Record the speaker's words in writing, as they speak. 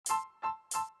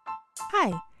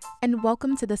Hi, and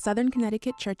welcome to the Southern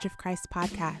Connecticut Church of Christ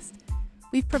podcast.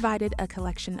 We've provided a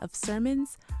collection of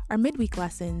sermons, our midweek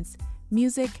lessons,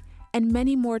 music, and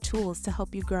many more tools to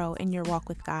help you grow in your walk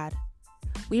with God.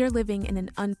 We are living in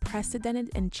an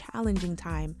unprecedented and challenging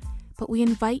time, but we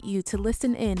invite you to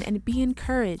listen in and be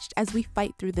encouraged as we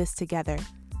fight through this together.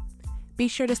 Be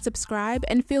sure to subscribe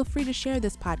and feel free to share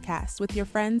this podcast with your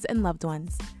friends and loved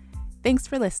ones. Thanks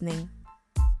for listening.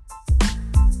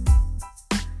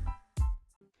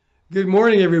 Good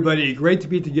morning, everybody. Great to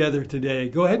be together today.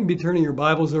 Go ahead and be turning your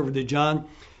Bibles over to John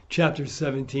chapter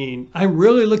 17. I'm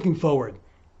really looking forward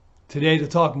today to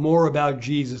talk more about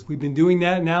Jesus. We've been doing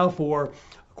that now for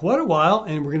quite a while,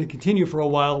 and we're going to continue for a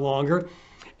while longer.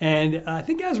 And I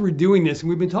think as we're doing this, and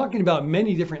we've been talking about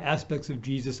many different aspects of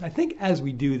Jesus, I think as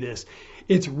we do this,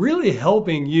 it's really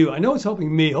helping you. I know it's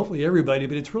helping me, hopefully everybody,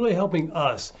 but it's really helping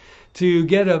us to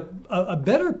get a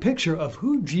better picture of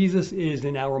who Jesus is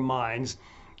in our minds.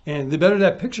 And the better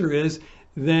that picture is,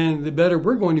 then the better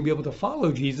we're going to be able to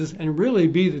follow Jesus and really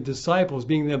be the disciples,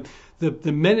 being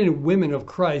the men and women of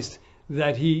Christ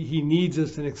that he needs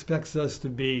us and expects us to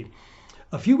be.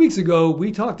 A few weeks ago,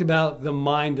 we talked about the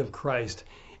mind of Christ.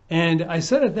 And I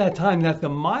said at that time that the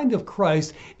mind of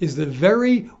Christ is the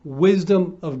very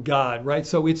wisdom of God, right?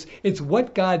 So it's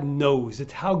what God knows.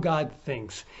 It's how God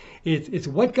thinks. It's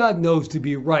what God knows to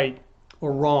be right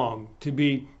or wrong, to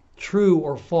be true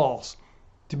or false,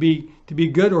 to be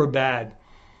good or bad.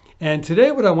 And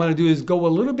today what I want to do is go a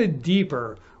little bit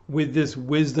deeper with this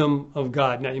wisdom of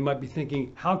God. Now you might be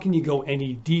thinking, how can you go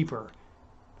any deeper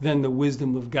than the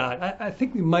wisdom of God? I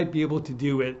think we might be able to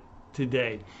do it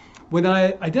today. When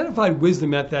I identified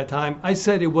wisdom at that time, I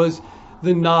said it was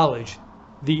the knowledge,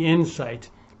 the insight,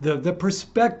 the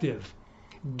perspective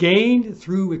gained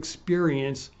through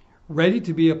experience, ready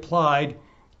to be applied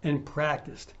and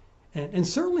practiced. And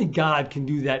certainly God can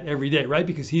do that every day, right?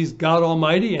 Because he's God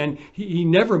Almighty and he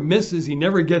never misses, he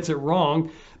never gets it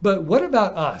wrong. But what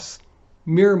about us,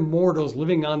 mere mortals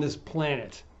living on this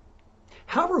planet?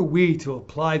 How are we to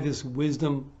apply this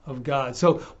wisdom of God?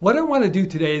 So what I want to do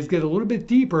today is get a little bit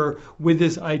deeper with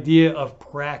this idea of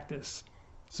practice.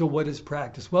 So what is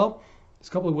practice? Well, there's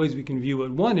a couple of ways we can view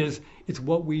it. One is it's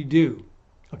what we do.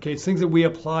 Okay, it's things that we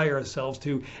apply ourselves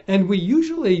to. And we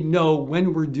usually know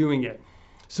when we're doing it.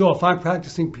 So if I'm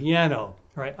practicing piano,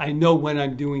 right, I know when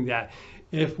I'm doing that.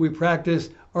 If we practice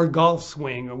our golf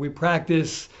swing or we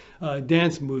practice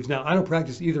dance moves. Now, I don't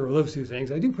practice either of those two things.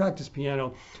 I do practice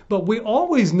piano, but we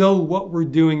always know what we're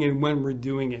doing and when we're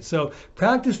doing it. So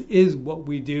practice is what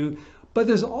we do, but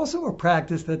there's also a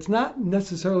practice that's not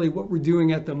necessarily what we're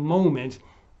doing at the moment,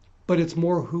 but it's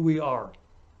more who we are.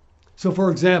 So for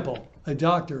example, a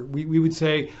doctor, we would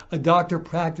say a doctor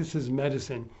practices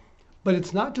medicine. But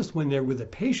it's not just when they're with a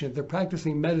patient, they're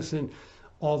practicing medicine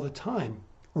all the time.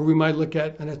 Or we might look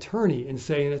at an attorney and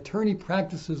say an attorney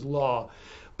practices law.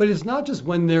 But it's not just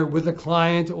when they're with a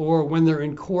client or when they're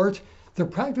in court, they're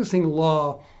practicing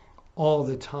law all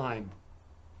the time.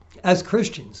 As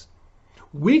Christians,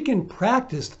 we can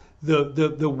practice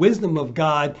the wisdom of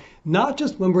God, not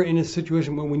just when we're in a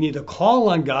situation when we need to call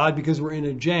on God because we're in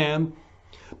a jam,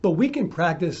 but we can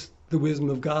practice the wisdom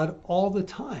of God all the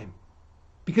time.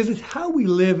 Because it's how we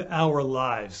live our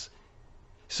lives.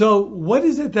 So what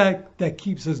is it that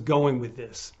keeps us going with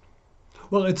this?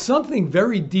 Well, it's something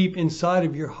very deep inside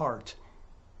of your heart.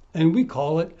 And we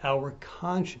call it our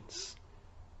conscience.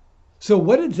 So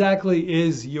what exactly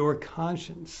is your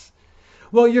conscience?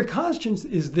 Well, your conscience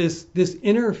is this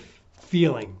inner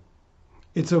feeling.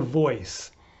 It's a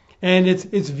voice. And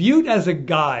it's viewed as a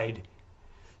guide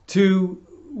to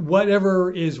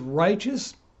whatever is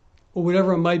righteous or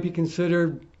whatever might be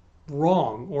considered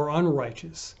wrong or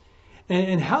unrighteous,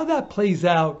 and how that plays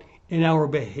out in our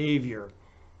behavior.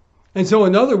 And so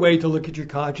another way to look at your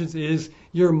conscience is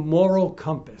your moral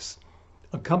compass.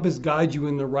 A compass guides you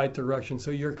in the right direction.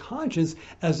 So your conscience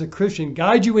as a Christian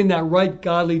guides you in that right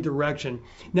godly direction.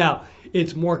 Now,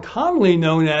 it's more commonly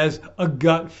known as a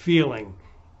gut feeling.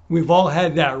 We've all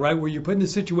had that, right? Where you're put in a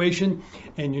situation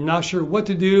and you're not sure what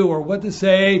to do or what to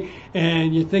say.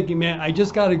 And you're thinking, man, I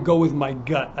just got to go with my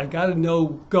gut. I got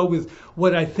to go with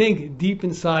what I think deep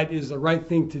inside is the right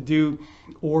thing to do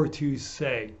or to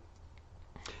say.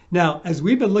 Now, as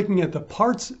we've been looking at the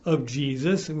parts of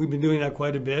Jesus, and we've been doing that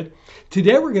quite a bit,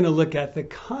 today we're going to look at the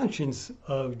conscience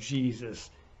of Jesus.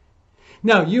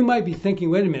 Now, you might be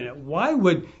thinking, wait a minute, why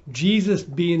would Jesus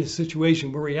be in a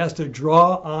situation where he has to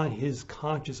draw on his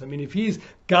conscience? I mean, if he's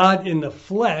God in the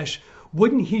flesh,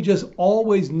 wouldn't he just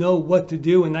always know what to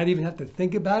do and not even have to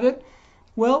think about it?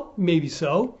 Well, maybe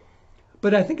so.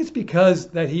 But I think it's because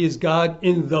that he is God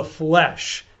in the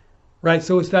flesh. right?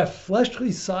 So it's that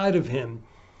fleshly side of him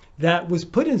that was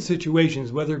put in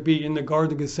situations, whether it be in the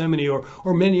Garden of Gethsemane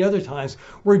or many other times,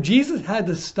 where Jesus had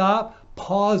to stop,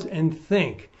 pause, and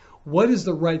think, what is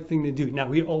the right thing to do?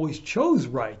 Now, he always chose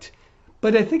right,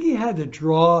 but I think he had to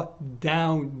draw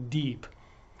down deep.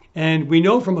 And we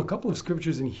know from a couple of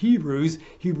scriptures in Hebrews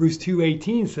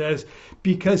 2:18 says,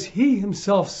 because he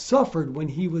himself suffered when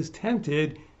he was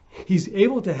tempted, he's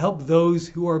able to help those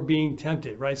who are being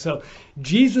tempted, right? So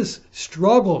Jesus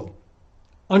struggled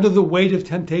under the weight of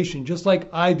temptation, just like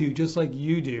I do, just like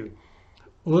you do.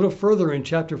 A little further in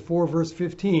chapter 4, verse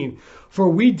 15, for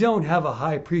we don't have a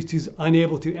high priest who's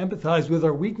unable to empathize with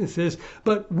our weaknesses,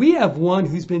 but we have one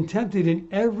who's been tempted in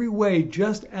every way,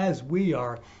 just as we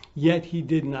are, yet he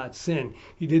did not sin.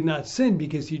 He did not sin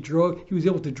because he was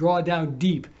able to draw down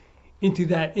deep into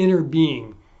that inner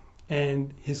being,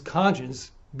 and his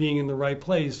conscience, being in the right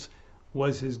place,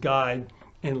 was his guide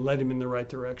and led him in the right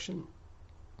direction.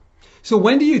 So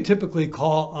when do you typically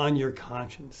call on your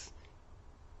conscience?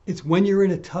 It's when you're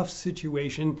in a tough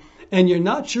situation and you're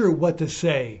not sure what to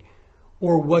say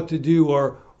or what to do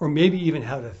or maybe even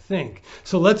how to think.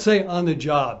 So let's say on the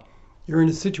job, you're in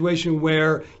a situation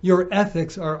where your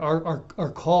ethics are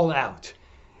called out,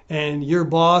 and your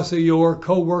boss or your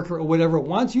coworker or whatever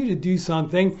wants you to do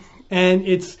something, and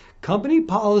it's company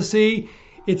policy.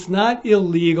 It's not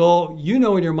illegal. You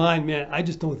know in your mind, man, I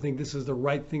just don't think this is the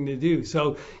right thing to do.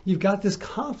 So you've got this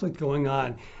conflict going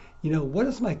on. What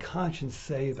does my conscience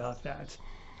say about that?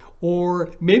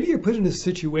 Or maybe you're put in a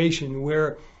situation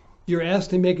where you're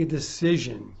asked to make a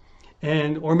decision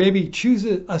or maybe choose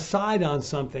a side on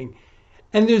something,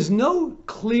 and there's no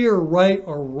clear right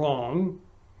or wrong,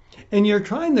 and you're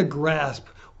trying to grasp,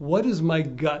 what does my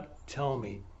gut tell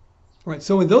me? Right.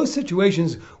 So in those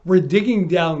situations, we're digging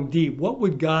down deep. What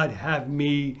would God have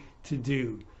me to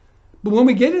do? But when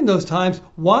we get in those times,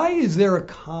 why is there a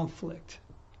conflict?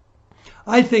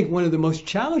 I think one of the most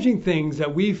challenging things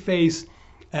that we face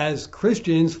as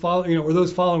Christians, or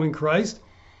those following Christ,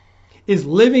 is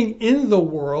living in the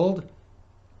world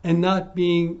and not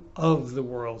being of the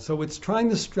world. So it's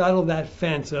trying to straddle that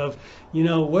fence of,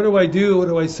 what do I do? What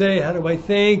do I say? How do I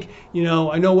think?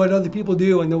 I know what other people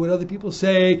do. I know what other people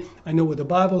say. I know what the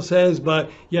Bible says, but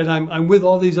yet I'm with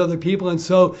all these other people. And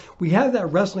so we have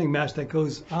that wrestling match that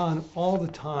goes on all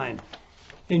the time.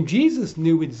 And Jesus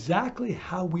knew exactly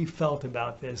how we felt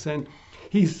about this. And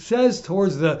he says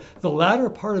towards the latter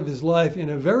part of his life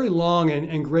in a very long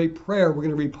and great prayer, we're going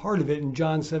to read part of it in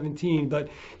John 17, but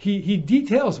he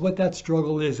details what that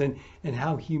struggle is and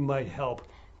how he might help.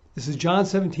 This is John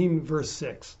 17, verse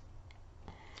 6.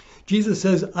 Jesus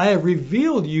says, I have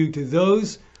revealed you to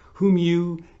those whom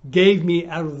you gave me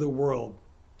out of the world.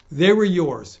 They were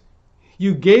yours.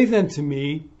 You gave them to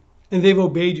me, and they've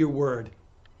obeyed your word.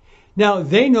 Now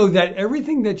they know that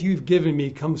everything that you've given me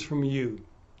comes from you.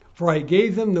 For I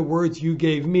gave them the words you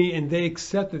gave me, and they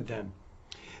accepted them.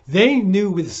 They knew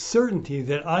with certainty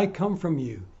that I come from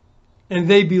you, and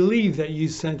they believe that you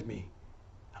sent me.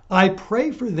 I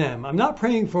pray for them. I'm not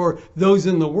praying for those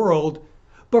in the world,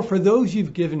 but for those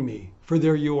you've given me, for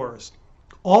they're yours.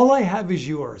 All I have is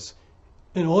yours,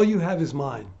 and all you have is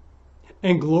mine.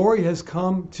 And glory has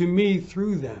come to me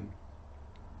through them.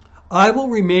 I will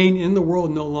remain in the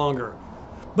world no longer,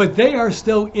 but they are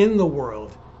still in the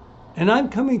world. And I'm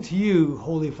coming to you,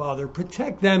 Holy Father.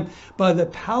 Protect them by the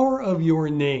power of your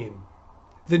name,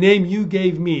 the name you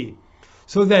gave me,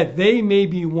 so that they may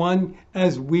be one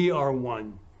as we are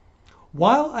one.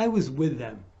 While I was with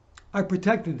them, I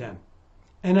protected them,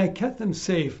 and I kept them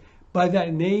safe by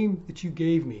that name that you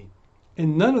gave me.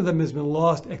 And none of them has been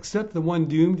lost except the one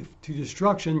doomed to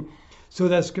destruction, so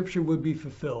that scripture would be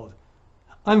fulfilled.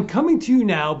 I'm coming to you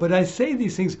now, but I say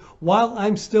these things while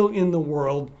I'm still in the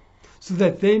world, so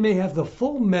that they may have the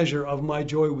full measure of my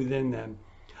joy within them.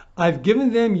 I've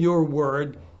given them your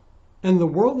word, and the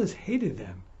world has hated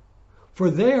them,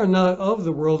 for they are not of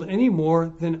the world any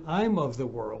more than I'm of the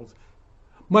world.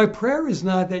 My prayer is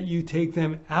not that you take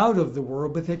them out of the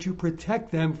world, but that you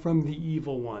protect them from the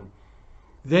evil one.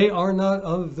 They are not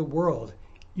of the world,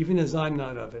 even as I'm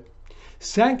not of it.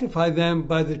 Sanctify them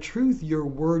by the truth. Your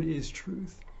word is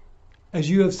truth. As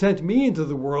you have sent me into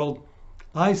the world,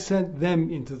 I sent them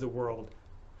into the world.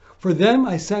 For them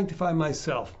I sanctify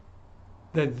myself,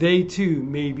 that they too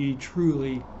may be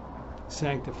truly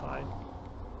sanctified.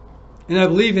 And I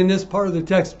believe in this part of the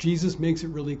text, Jesus makes it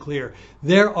really clear.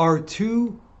 There are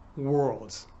two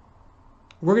worlds.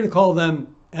 We're going to call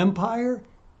them empire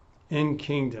and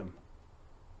kingdom.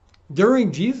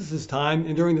 During Jesus' time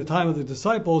and during the time of the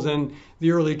disciples and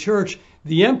the early church,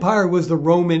 the empire was the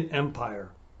Roman Empire.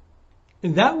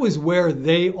 And that was where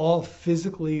they all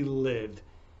physically lived.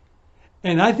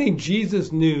 And I think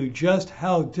Jesus knew just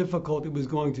how difficult it was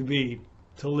going to be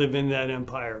to live in that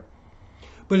empire.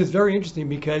 But it's very interesting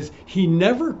because he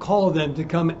never called them to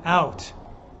come out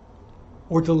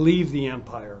or to leave the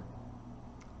empire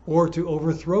or to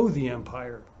overthrow the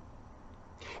empire.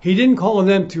 He didn't call on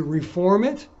them to reform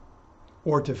it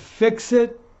or to fix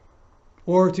it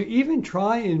or to even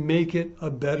try and make it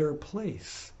a better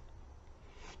place.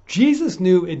 Jesus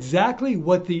knew exactly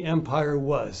what the empire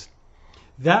was.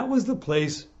 That was the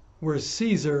place where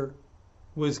Caesar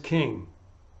was king.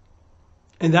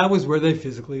 And that was where they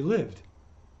physically lived.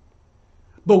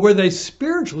 But where they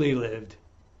spiritually lived,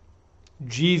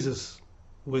 Jesus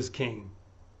was king.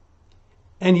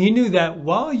 And he knew that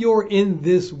while you're in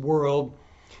this world,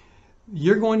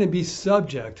 you're going to be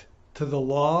subject to the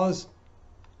laws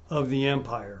of the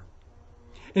empire.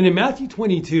 And in Matthew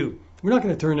 22, we're not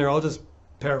going to turn there, I'll just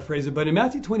paraphrase it, but in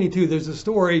Matthew 22, there's a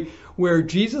story where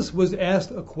Jesus was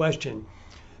asked a question.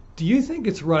 Do you think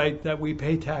it's right that we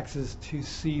pay taxes to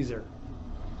Caesar?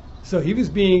 So he was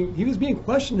being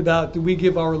questioned about, do we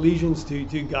give our allegiance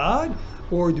to God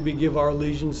or do we give our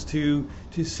allegiance to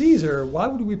Caesar? Why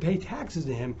would we pay taxes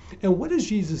to him? And what does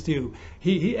Jesus do?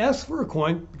 He asks for a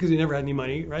coin because he never had any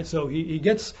money, right? So he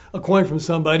gets a coin from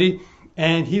somebody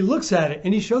and he looks at it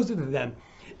and he shows it to them.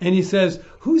 And he says,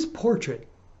 whose portrait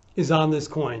is on this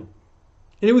coin?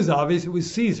 And it was obvious it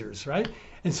was Caesar's, right?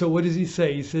 And so what does he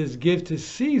say? He says, give to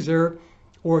Caesar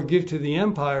or give to the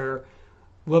empire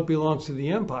what belongs to the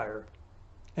empire,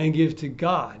 and give to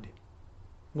God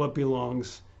what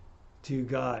belongs to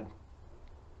God.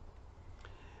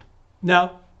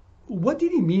 Now, what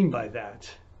did he mean by that?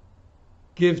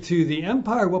 Give to the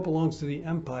empire what belongs to the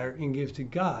empire, and give to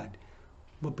God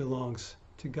what belongs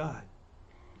to God.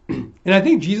 And I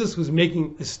think Jesus was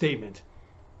making a statement.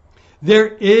 There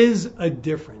is a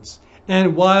difference.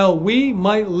 And while we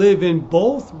might live in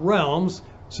both realms,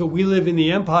 so we live in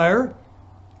the empire,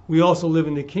 we also live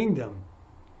in the kingdom.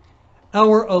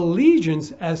 Our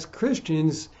allegiance as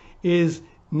Christians is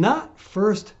not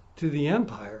first to the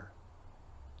empire,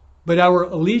 but our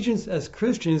allegiance as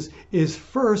Christians is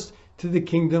first to the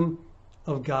kingdom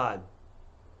of God.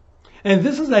 And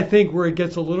this is, I think, where it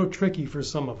gets a little tricky for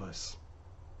some of us.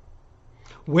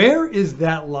 Where is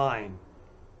that line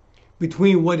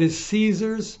between what is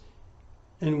Caesar's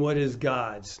and what is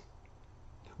God's?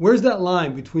 Where's that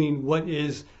line between what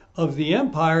is of the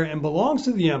empire and belongs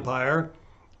to the empire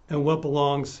and what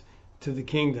belongs to the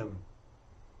kingdom?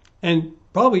 And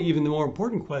probably even the more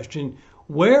important question,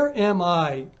 where am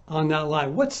I on that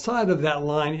line? What side of that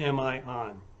line am I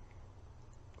on?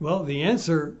 Well, the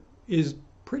answer is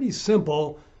pretty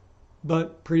simple,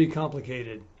 but pretty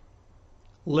complicated.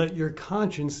 Let your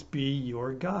conscience be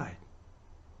your guide.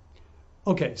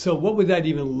 Okay, so what would that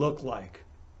even look like?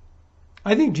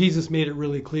 I think Jesus made it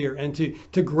really clear. And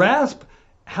to grasp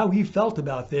how he felt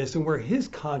about this and where his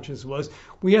conscience was,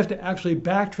 we have to actually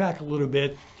backtrack a little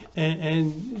bit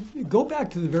and go back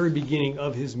to the very beginning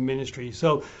of his ministry.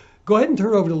 So go ahead and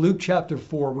turn over to Luke chapter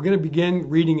 4. We're going to begin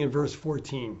reading in verse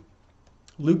 14.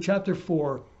 Luke chapter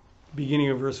 4, beginning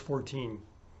of verse 14.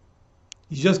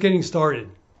 He's just getting started.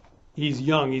 He's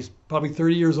young. He's probably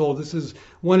 30 years old. This is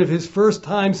one of his first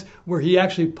times where he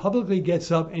actually publicly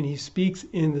gets up and he speaks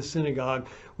in the synagogue,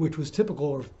 which was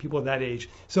typical of people of that age.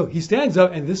 So he stands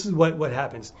up, and this is what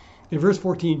happens. In verse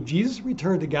 14, Jesus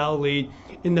returned to Galilee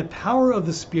in the power of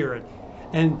the Spirit,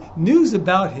 and news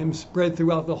about him spread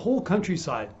throughout the whole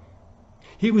countryside.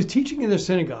 He was teaching in their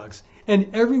synagogues,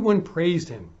 and everyone praised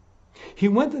him. He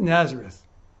went to Nazareth,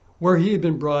 where he had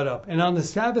been brought up, and on the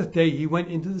Sabbath day he went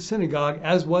into the synagogue,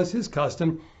 as was his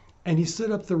custom, and he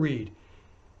stood up to read.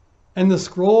 And the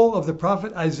scroll of the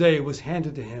prophet Isaiah was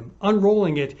handed to him.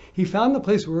 Unrolling it, he found the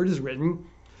place where it is written,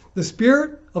 "The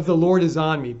Spirit of the Lord is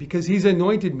on me, because he's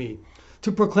anointed me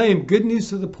to proclaim good news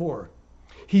to the poor.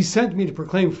 He sent me to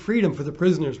proclaim freedom for the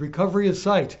prisoners, recovery of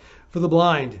sight for the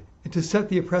blind, and to set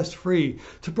the oppressed free,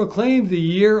 to proclaim the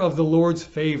year of the Lord's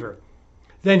favor."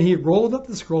 Then he rolled up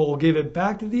the scroll, gave it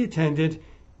back to the attendant,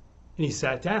 and he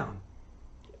sat down.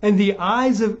 And the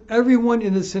eyes of everyone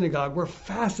in the synagogue were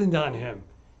fastened on him.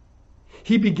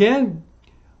 He began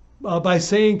by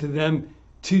saying to them,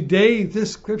 "Today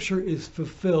this scripture is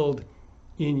fulfilled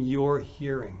in your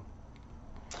hearing."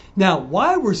 Now,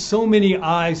 why were so many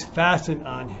eyes fastened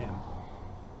on him?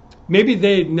 Maybe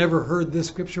they had never heard this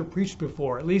scripture preached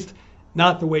before, at least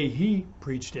not the way he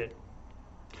preached it.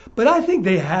 But I think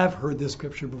they have heard this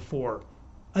scripture before.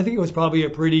 I think it was probably a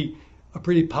pretty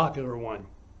popular one.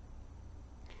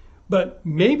 But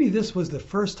maybe this was the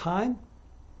first time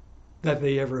that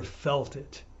they ever felt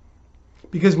it.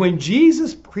 Because when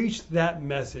Jesus preached that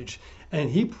message and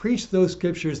he preached those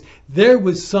scriptures, there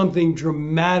was something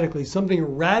dramatically,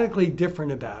 something radically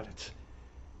different about it.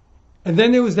 And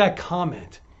then there was that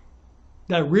comment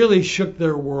that really shook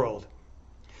their world.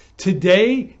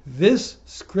 Today, this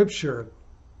scripture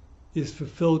is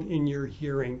fulfilled in your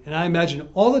hearing. And I imagine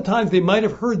all the times they might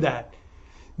have heard that,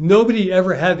 nobody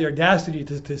ever had the audacity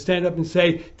to stand up and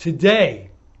say,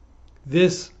 today,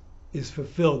 this is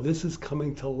fulfilled. This is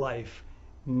coming to life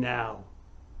now.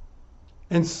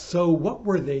 And so what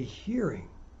were they hearing?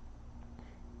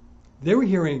 They were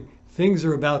hearing things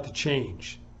are about to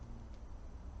change.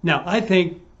 Now, I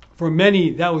think for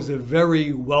many, that was a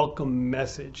very welcome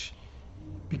message.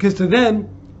 Because to them,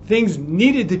 things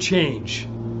needed to change.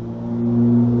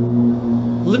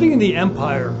 Living in the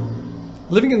empire,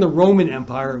 living in the Roman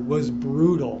Empire was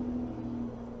brutal.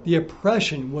 The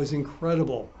oppression was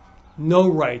incredible. No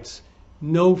rights,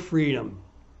 no freedom.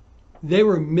 They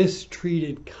were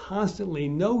mistreated constantly,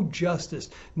 no justice,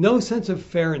 no sense of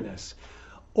fairness,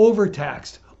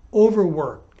 overtaxed,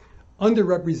 overworked,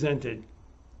 underrepresented,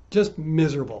 just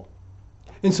miserable.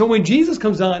 And so when Jesus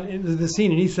comes on into the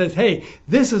scene and he says, hey,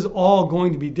 this is all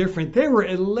going to be different, they were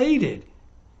elated.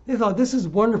 They thought, this is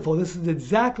wonderful. This is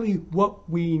exactly what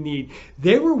we need.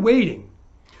 They were waiting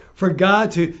for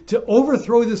God to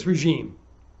overthrow this regime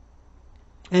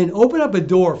and open up a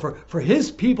door for his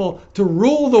people to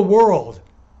rule the world.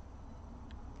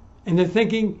 And they're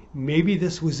thinking, maybe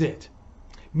this was it.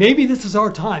 Maybe this is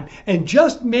our time. And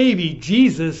just maybe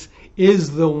Jesus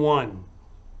is the one.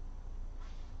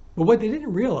 But what they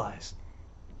didn't realize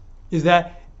is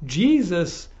that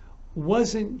Jesus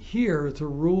wasn't here to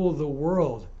rule the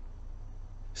world.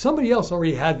 Somebody else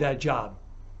already had that job.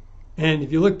 And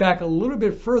if you look back a little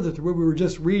bit further to where we were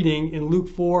just reading in Luke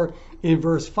 4 in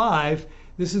verse 5,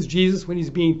 this is Jesus when he's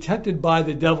being tempted by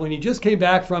the devil. And he just came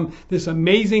back from this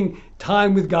amazing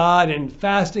time with God and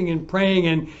fasting and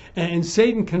praying. And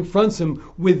Satan confronts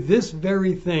him with this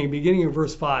very thing, beginning in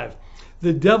verse 5.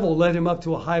 The devil led him up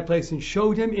to a high place and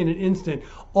showed him in an instant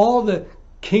all the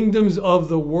kingdoms of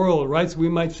the world, right? So we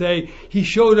might say he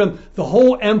showed him the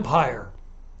whole empire,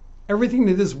 everything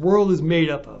that this world is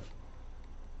made up of.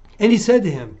 And he said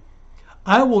to him,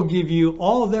 I will give you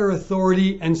all their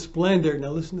authority and splendor. Now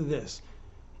listen to this.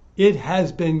 It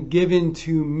has been given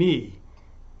to me,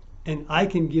 and I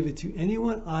can give it to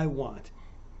anyone I want.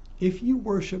 If you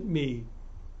worship me,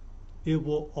 it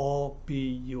will all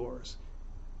be yours.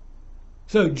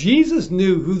 So Jesus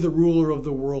knew who the ruler of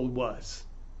the world was,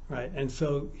 right? And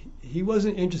so he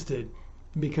wasn't interested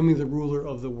in becoming the ruler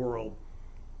of the world.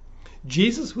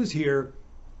 Jesus was here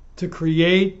to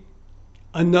create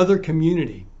another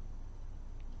community,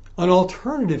 an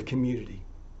alternative community,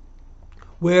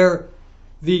 where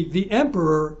the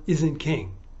emperor isn't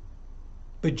king,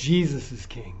 but Jesus is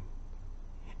king.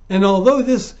 And although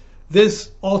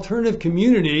this alternative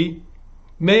community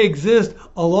may exist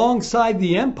alongside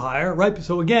the empire, right?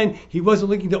 So again, he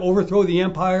wasn't looking to overthrow the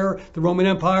empire, the Roman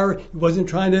Empire. He wasn't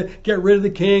trying to get rid of the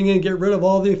king and get rid of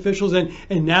all the officials. And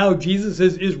now Jesus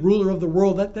is ruler of the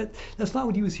world. That's not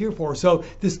what he was here for. So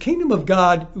this kingdom of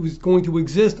God was going to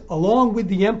exist along with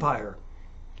the empire.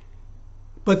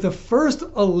 But the first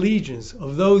allegiance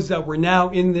of those that were now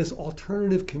in this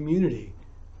alternative community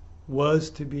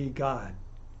was to be God.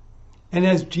 And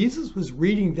as Jesus was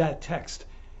reading that text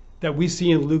that we see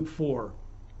in Luke 4,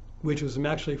 which was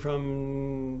actually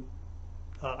from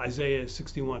Isaiah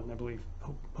 61, I believe.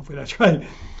 Hopefully that's right.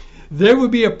 There would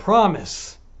be a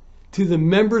promise to the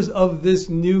members of this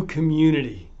new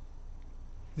community,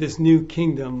 this new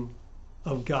kingdom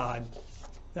of God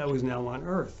that was now on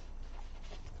earth.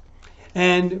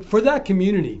 And for that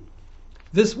community,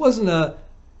 this wasn't a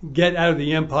get out of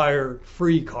the empire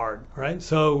free card, right?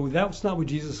 So that was not what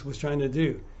Jesus was trying to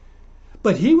do.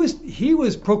 But he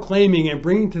was proclaiming and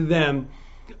bringing to them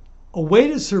a way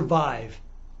to survive,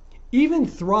 even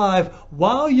thrive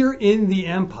while you're in the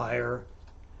empire.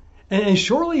 And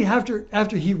shortly after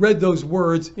he read those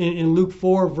words in Luke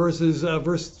 4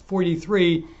 verse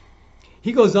 43,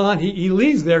 he goes on, he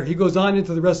leaves there, he goes on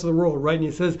into the rest of the world, right? And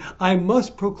he says, I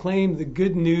must proclaim the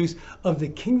good news of the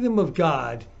kingdom of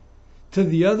God to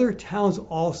the other towns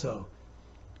also,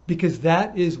 because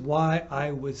that is why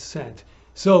I was sent.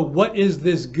 So what is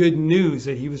this good news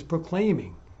that he was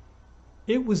proclaiming?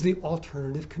 It was the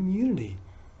alternative community.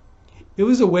 It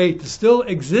was a way to still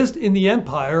exist in the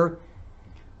empire,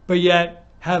 but yet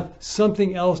have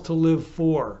something else to live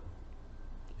for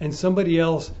and somebody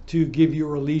else to give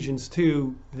your allegiance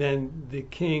to than the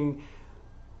king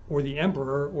or the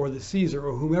emperor or the Caesar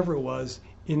or whomever it was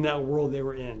in that world they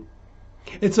were in.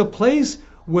 It's a place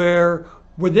where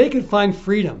they could find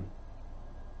freedom,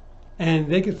 and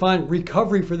they could find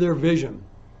recovery for their vision.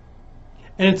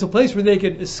 And it's a place where they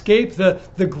could escape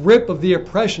the grip of the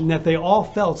oppression that they all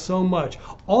felt so much,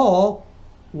 all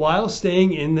while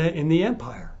staying in the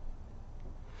empire.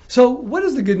 So what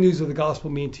does the good news of the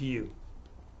gospel mean to you?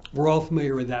 We're all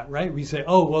familiar with that, right? We say,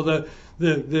 oh, well,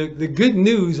 the good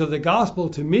news of the gospel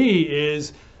to me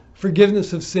is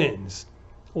forgiveness of sins,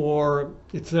 or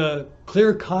it's a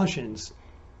clear conscience.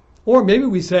 Or maybe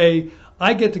we say,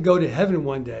 I get to go to heaven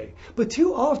one day. But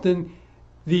too often,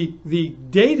 the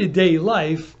day-to-day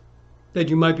life that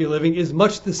you might be living is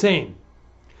much the same.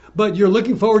 But you're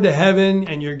looking forward to heaven,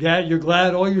 and you're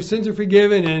glad all your sins are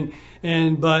forgiven,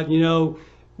 but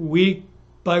week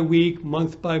by week,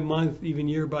 month by month, even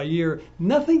year by year,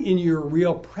 nothing in your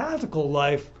real practical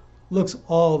life looks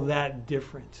all that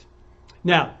different.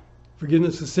 Now,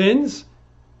 forgiveness of sins,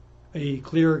 a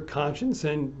clear conscience,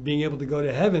 and being able to go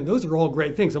to heaven, those are all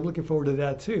great things. I'm looking forward to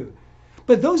that too.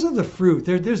 But those are the fruit.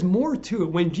 There's more to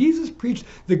it. When Jesus preached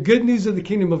the good news of the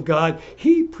kingdom of God,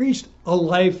 he preached a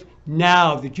life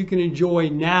now that you can enjoy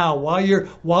now while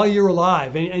you're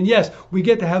alive. And yes, we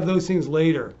get to have those things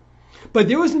later. But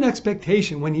there was an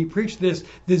expectation when he preached this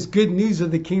good news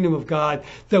of the kingdom of God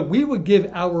that we would give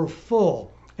our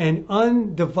full and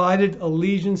undivided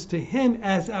allegiance to him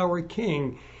as our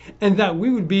king, and that we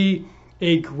would be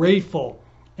a grateful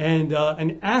and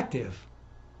an active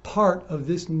part of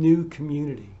this new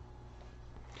community.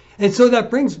 And so that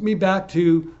brings me back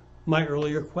to my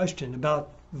earlier question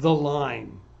about the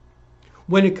line.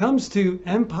 When it comes to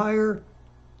empire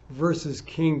versus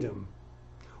kingdom,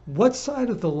 what side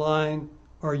of the line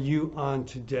are you on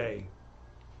today?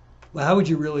 Well, how would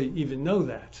you really even know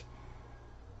that?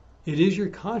 It is your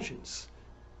conscience.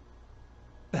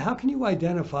 But how can you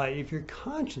identify if your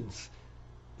conscience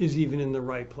is even in the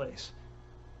right place?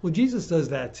 Well, Jesus does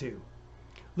that too.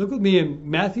 Look with me in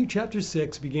Matthew chapter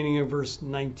 6, beginning in verse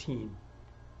 19.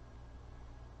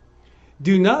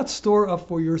 Do not store up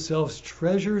for yourselves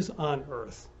treasures on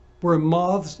earth, where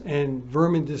moths and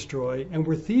vermin destroy, and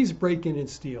where thieves break in and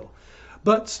steal.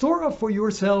 But store up for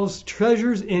yourselves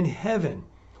treasures in heaven,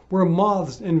 where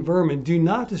moths and vermin do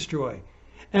not destroy,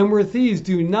 and where thieves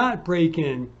do not break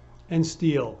in and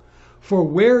steal. For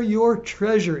where your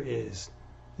treasure is,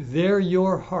 there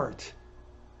your heart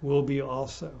will be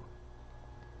also.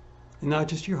 And not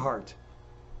just your heart,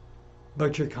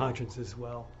 but your conscience as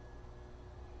well.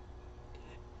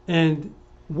 And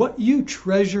what you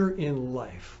treasure in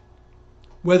life,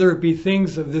 whether it be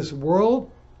things of this world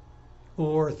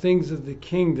or things of the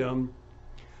kingdom,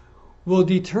 will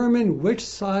determine which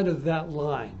side of that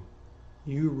line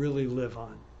you really live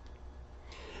on.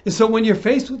 And so when you're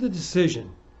faced with a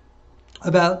decision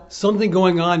about something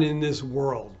going on in this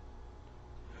world,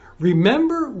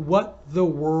 remember what the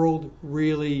world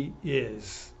really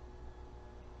is.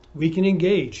 We can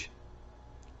engage,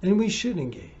 and we should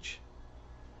engage.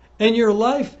 And your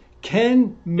life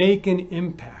can make an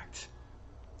impact.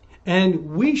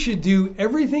 And we should do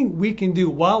everything we can do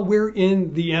while we're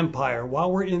in the empire,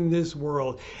 while we're in this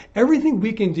world, everything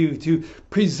we can do to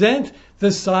present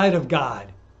the side of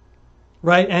God,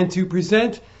 right? And to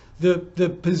present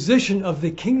the position of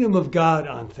the kingdom of God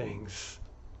on things.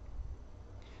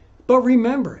 But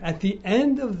remember, at the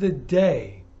end of the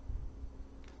day,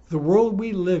 the world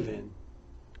we live in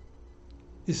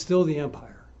is still the empire.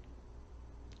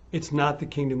 It's not the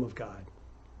kingdom of God.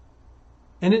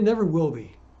 And it never will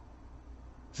be.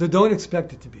 So don't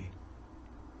expect it to be.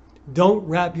 Don't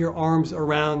wrap your arms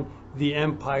around the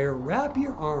empire. Wrap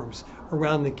your arms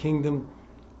around the kingdom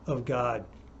of God.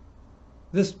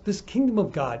 This kingdom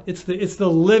of God, it's the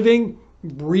living,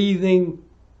 breathing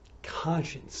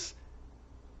conscience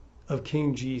of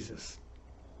King Jesus.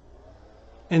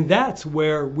 And that's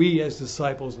where we as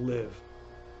disciples live.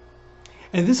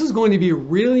 And this is going to be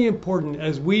really important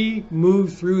as we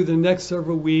move through the next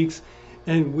several weeks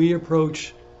and we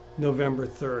approach November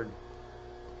 3rd.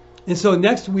 And so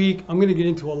next week, I'm going to get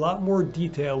into a lot more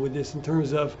detail with this in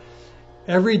terms of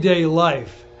everyday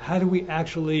life. How do we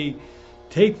actually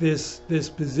take this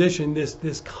position,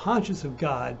 this conscience of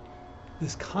God,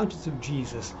 this conscience of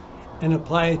Jesus, and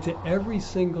apply it to every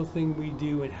single thing we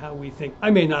do and how we think. I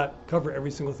may not cover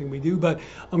every single thing we do, but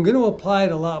I'm going to apply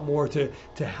it a lot more to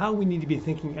how we need to be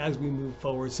thinking as we move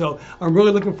forward. So I'm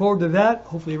really looking forward to that.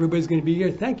 Hopefully everybody's going to be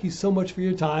here. Thank you so much for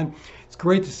your time. It's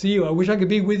great to see you. I wish I could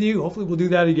be with you. Hopefully we'll do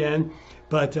that again.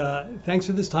 But thanks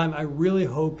for this time. I really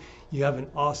hope you have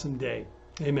an awesome day.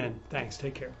 Amen. Thanks.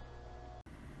 Take care.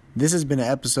 This has been an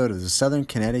episode of the Southern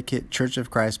Connecticut Church of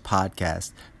Christ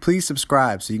podcast. Please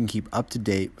subscribe so you can keep up to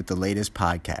date with the latest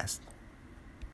podcast.